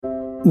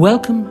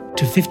Welcome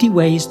to 50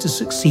 Ways to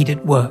Succeed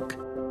at Work,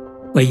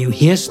 where you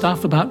hear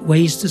stuff about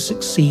ways to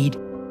succeed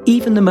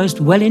even the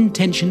most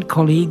well-intentioned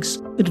colleagues,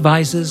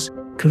 advisors,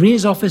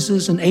 careers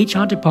officers and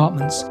HR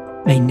departments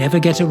may never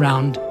get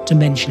around to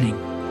mentioning.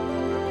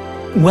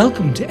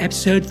 Welcome to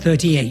episode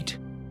 38,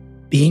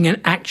 Being an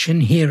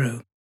Action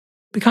Hero.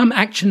 Become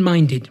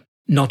action-minded,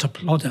 not a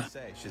plodder.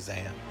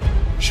 Shazam.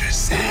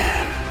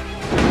 Shazam.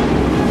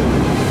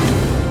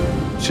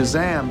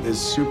 Shazam is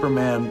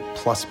Superman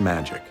plus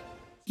magic.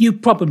 You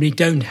probably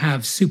don't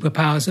have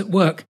superpowers at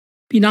work.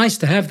 Be nice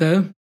to have,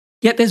 though.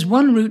 Yet there's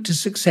one route to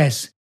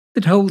success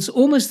that holds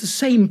almost the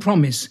same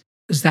promise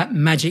as that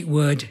magic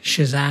word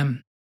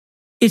Shazam.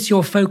 It's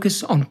your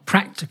focus on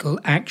practical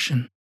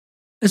action.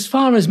 As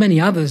far as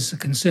many others are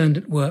concerned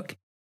at work,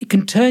 it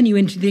can turn you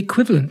into the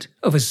equivalent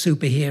of a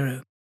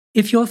superhero.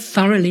 If you're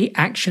thoroughly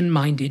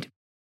action-minded,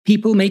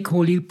 people may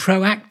call you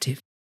proactive,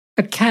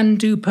 a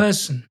can-do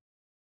person,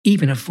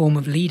 even a form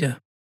of leader.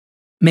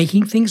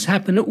 Making things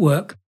happen at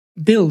work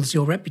builds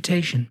your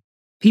reputation.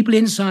 People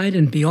inside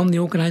and beyond the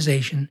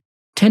organization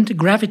tend to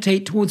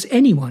gravitate towards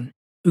anyone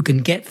who can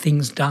get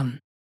things done.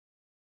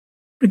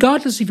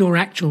 Regardless of your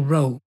actual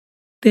role,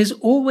 there's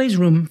always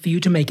room for you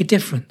to make a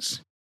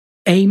difference.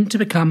 Aim to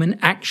become an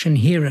action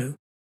hero,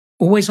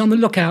 always on the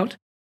lookout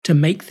to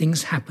make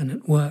things happen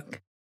at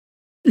work.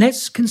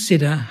 Let's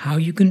consider how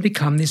you can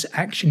become this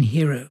action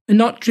hero and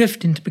not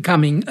drift into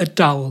becoming a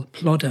dull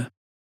plodder.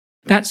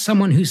 That's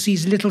someone who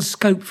sees little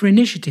scope for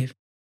initiative,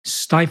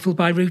 stifled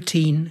by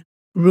routine,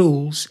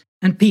 rules,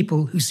 and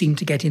people who seem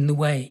to get in the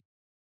way.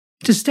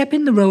 To step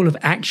in the role of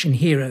action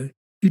hero,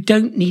 you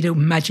don't need a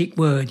magic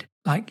word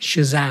like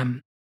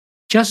Shazam.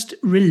 Just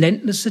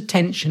relentless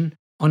attention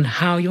on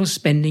how you're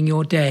spending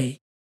your day.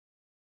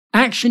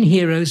 Action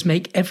heroes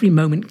make every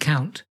moment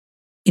count.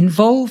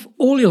 Involve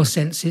all your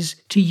senses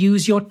to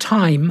use your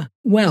time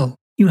well.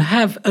 You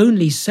have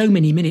only so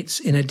many minutes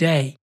in a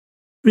day.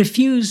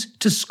 Refuse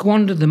to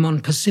squander them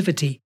on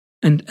passivity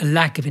and a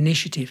lack of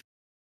initiative.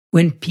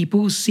 When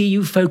people see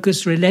you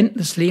focus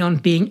relentlessly on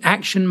being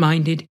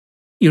action-minded,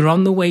 you're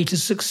on the way to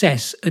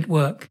success at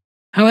work.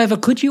 However,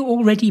 could you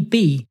already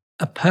be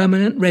a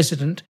permanent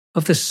resident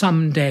of the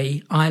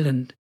someday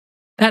island?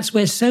 That's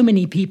where so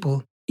many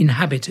people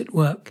inhabit at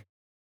work.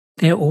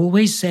 They're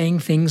always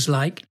saying things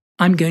like,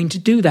 I'm going to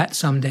do that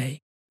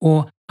someday,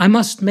 or I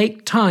must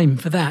make time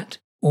for that,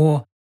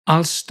 or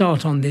I'll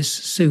start on this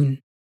soon.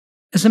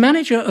 As a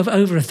manager of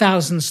over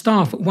 1,000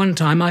 staff at one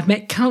time, I've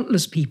met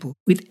countless people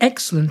with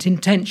excellent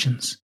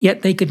intentions,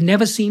 yet they could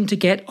never seem to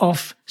get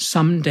off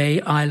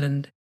someday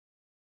island.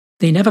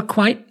 They never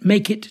quite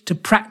make it to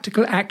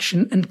practical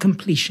action and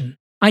completion.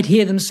 I'd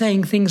hear them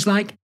saying things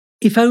like,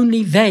 if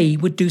only they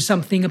would do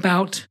something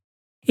about,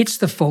 it's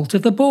the fault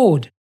of the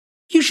board.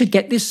 You should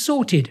get this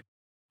sorted.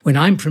 When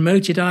I'm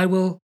promoted, I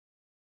will.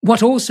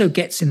 What also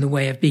gets in the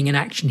way of being an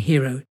action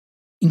hero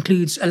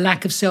includes a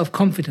lack of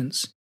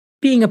self-confidence,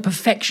 being a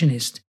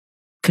perfectionist,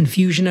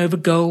 confusion over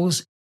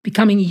goals,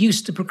 becoming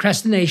used to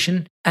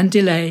procrastination and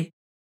delay,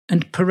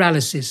 and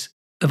paralysis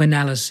of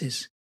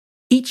analysis.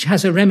 Each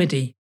has a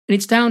remedy, and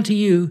it's down to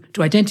you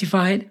to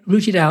identify it,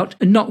 root it out,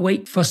 and not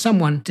wait for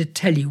someone to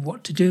tell you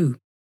what to do.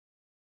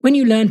 When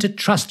you learn to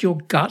trust your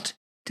gut,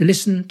 to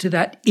listen to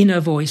that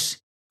inner voice,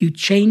 you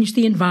change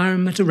the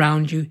environment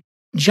around you,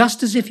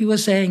 just as if you were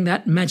saying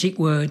that magic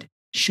word,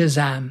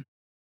 Shazam.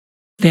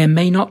 There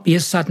may not be a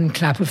sudden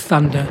clap of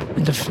thunder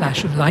and a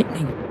flash of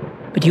lightning,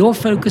 but your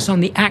focus on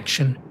the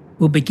action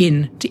will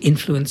begin to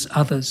influence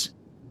others.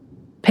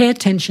 Pay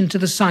attention to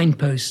the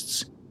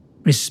signposts.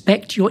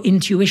 Respect your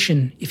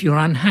intuition if you're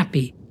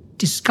unhappy,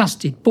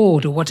 disgusted,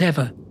 bored, or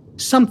whatever.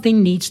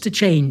 Something needs to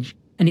change,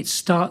 and it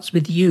starts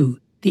with you,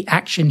 the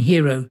action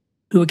hero,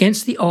 who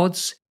against the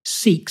odds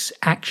seeks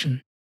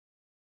action.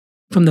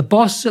 From the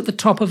boss at the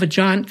top of a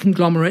giant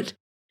conglomerate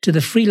to the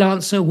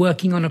freelancer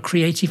working on a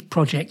creative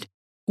project,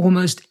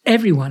 almost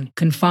everyone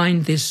can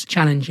find this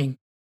challenging.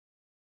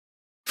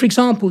 For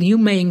example, you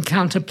may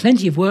encounter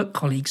plenty of work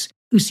colleagues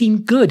who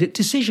seem good at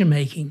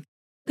decision-making.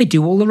 They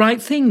do all the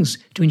right things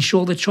to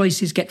ensure the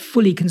choices get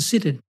fully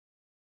considered.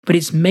 But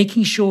it's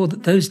making sure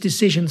that those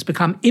decisions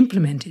become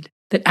implemented,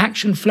 that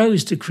action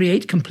flows to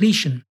create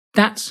completion.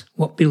 That's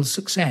what builds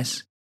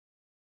success.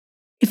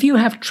 If you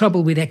have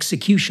trouble with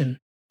execution,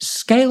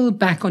 scale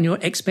back on your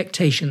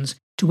expectations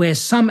to where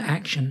some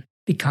action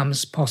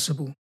becomes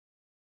possible.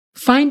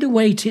 Find a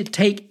way to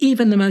take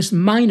even the most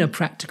minor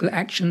practical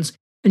actions,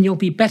 and you'll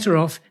be better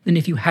off than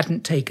if you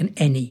hadn't taken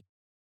any.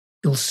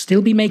 You'll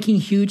still be making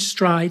huge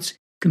strides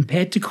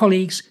compared to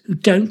colleagues who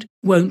don't,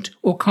 won't,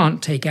 or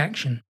can't take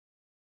action.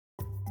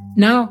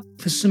 Now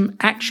for some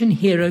action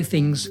hero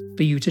things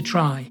for you to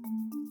try.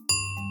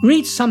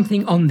 Read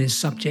something on this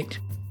subject.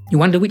 You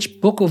wonder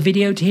which book or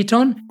video to hit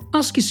on?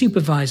 Ask your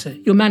supervisor,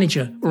 your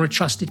manager, or a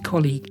trusted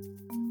colleague.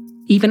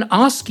 Even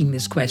asking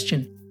this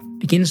question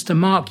begins to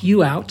mark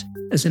you out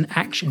as an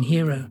action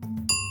hero.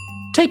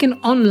 Take an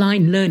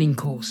online learning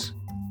course.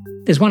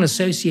 There's one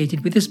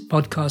associated with this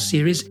podcast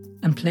series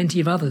and plenty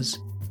of others.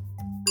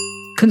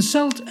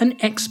 Consult an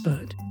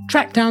expert.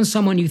 Track down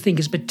someone you think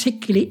is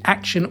particularly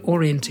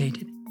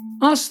action-orientated.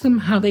 Ask them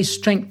how they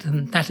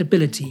strengthen that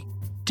ability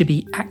to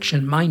be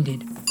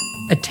action-minded.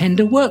 Attend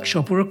a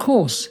workshop or a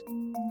course.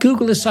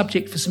 Google the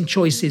subject for some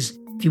choices.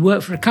 If you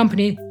work for a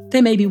company,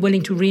 they may be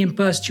willing to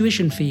reimburse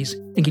tuition fees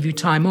and give you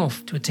time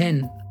off to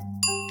attend.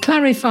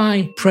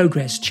 Clarify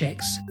progress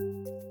checks.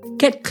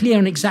 Get clear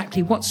on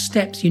exactly what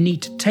steps you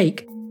need to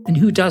take and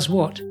who does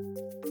what.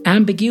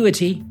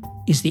 Ambiguity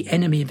is the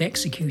enemy of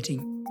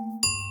executing.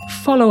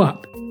 Follow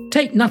up.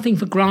 Take nothing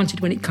for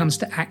granted when it comes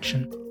to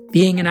action.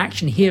 Being an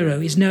action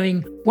hero is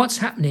knowing what's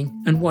happening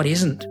and what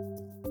isn't.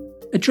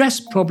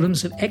 Address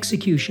problems of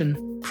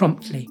execution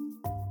promptly.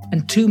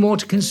 And 2 more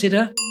to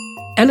consider.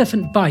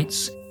 Elephant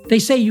bites. They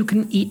say you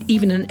can eat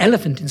even an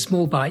elephant in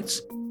small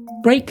bites.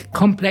 Break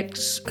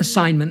complex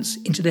assignments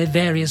into their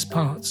various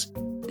parts,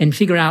 then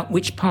figure out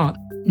which part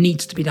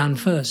needs to be done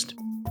first.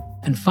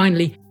 And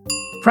finally,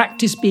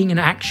 practice being an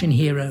action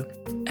hero.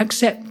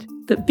 Accept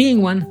that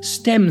being one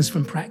stems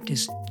from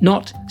practice,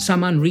 not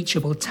some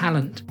unreachable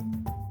talent.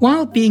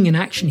 While being an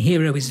action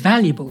hero is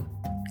valuable,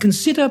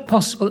 consider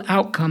possible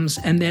outcomes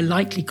and their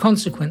likely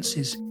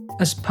consequences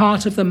as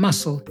part of the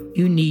muscle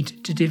you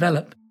need to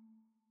develop.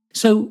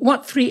 So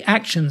what 3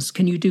 actions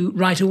can you do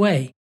right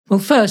away? Well,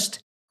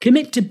 first,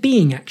 commit to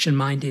being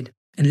action-minded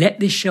and let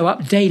this show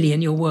up daily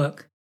in your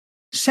work.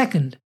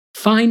 Second,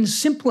 find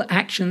simple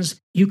actions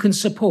you can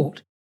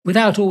support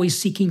without always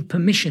seeking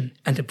permission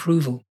and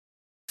approval.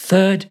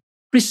 Third,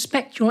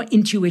 respect your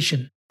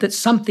intuition that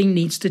something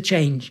needs to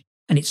change,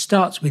 and it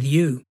starts with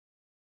you.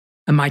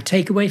 And my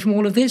takeaway from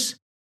all of this?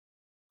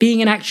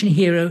 Being an action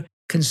hero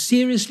can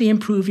seriously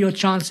improve your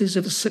chances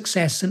of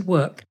success at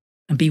work,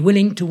 and be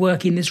willing to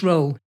work in this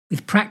role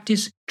with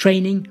practice,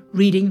 training,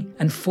 reading,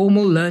 and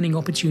formal learning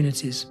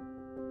opportunities.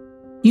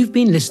 You've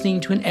been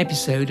listening to an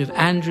episode of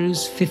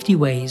Andrew's 50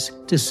 Ways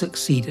to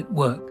Succeed at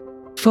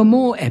Work. For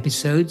more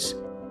episodes,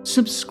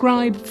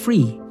 subscribe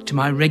free to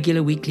my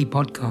regular weekly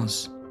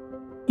podcasts.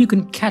 You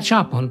can catch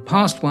up on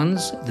past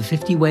ones at the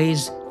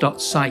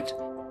 50ways.site,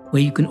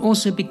 where you can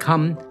also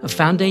become a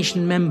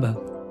Foundation member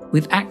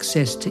with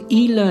access to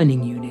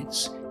e-learning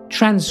units,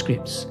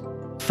 transcripts,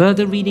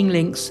 further reading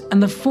links,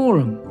 and the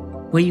forum,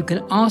 where you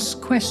can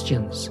ask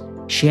questions,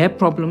 share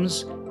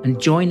problems,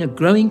 and join a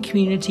growing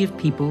community of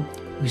people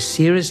who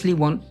seriously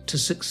want to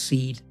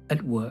succeed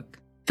at work.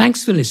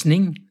 Thanks for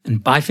listening,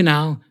 and bye for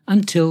now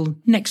until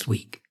next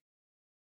week.